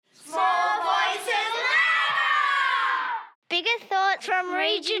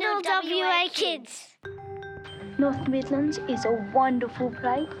Regional WA Kids. North Midlands is a wonderful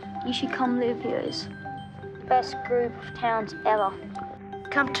place. You should come live here. Best group of towns ever.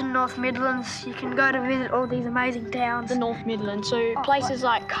 Come to North Midlands, you can go to visit all these amazing towns. The North Midlands, so places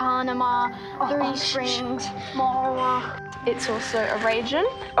like Carnama, Three Springs, Moora. It's also a region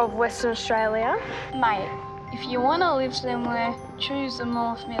of Western Australia. Mate, if you want to live somewhere, choose the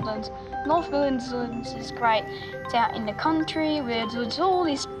North Midlands. North Midlands is great. It's out in the country where there's all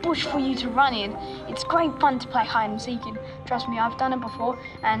this bush for you to run in. It's great fun to play hide and seek, and trust me, I've done it before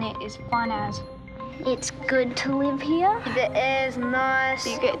and it is fun as. It's good to live here. The air's nice.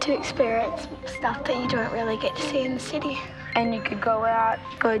 You get to experience stuff that you don't really get to see in the city. And you could go out,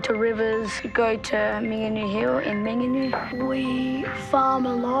 go to rivers, go to Minginoo Hill in Minginoo. We farm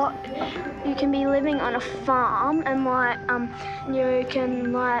a lot. You can be living on a farm and you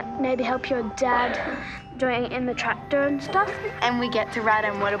can maybe help your dad doing it in the tractor and stuff. And we get to ride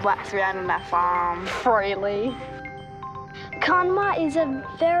on motorbikes around on that farm freely. Carnama is a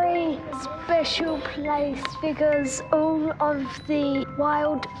very special place because all of the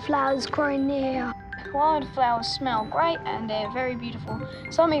wildflowers grow near. Wildflowers smell great and they're very beautiful.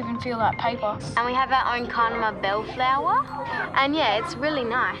 Some even feel like paper. And we have our own Carnama bellflower. And yeah, it's really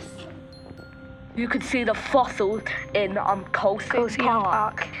nice. You could see the fossils in Coalston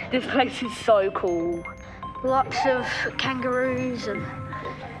Park. This place is so cool. Lots of kangaroos, and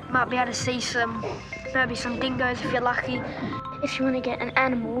might be able to see maybe some dingoes if you're lucky. If you want to get an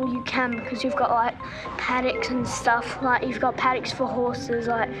animal, you can, because you've got paddocks and stuff. You've got paddocks for horses.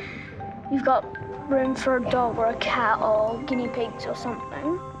 You've got room for a dog or a cat or guinea pigs or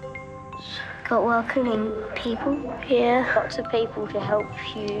something. Got welcoming people. Yeah. Lots of people to help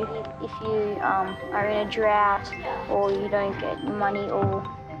you if you are in a drought or you don't get your money or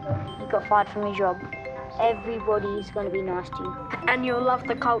you got fired from your job. Everybody's going to be nice to you. And you'll love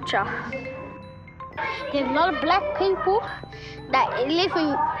the culture. There's a lot of black people that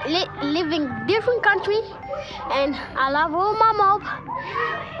live in different countries, and I love all my mob.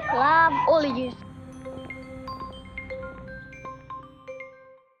 Love all of you.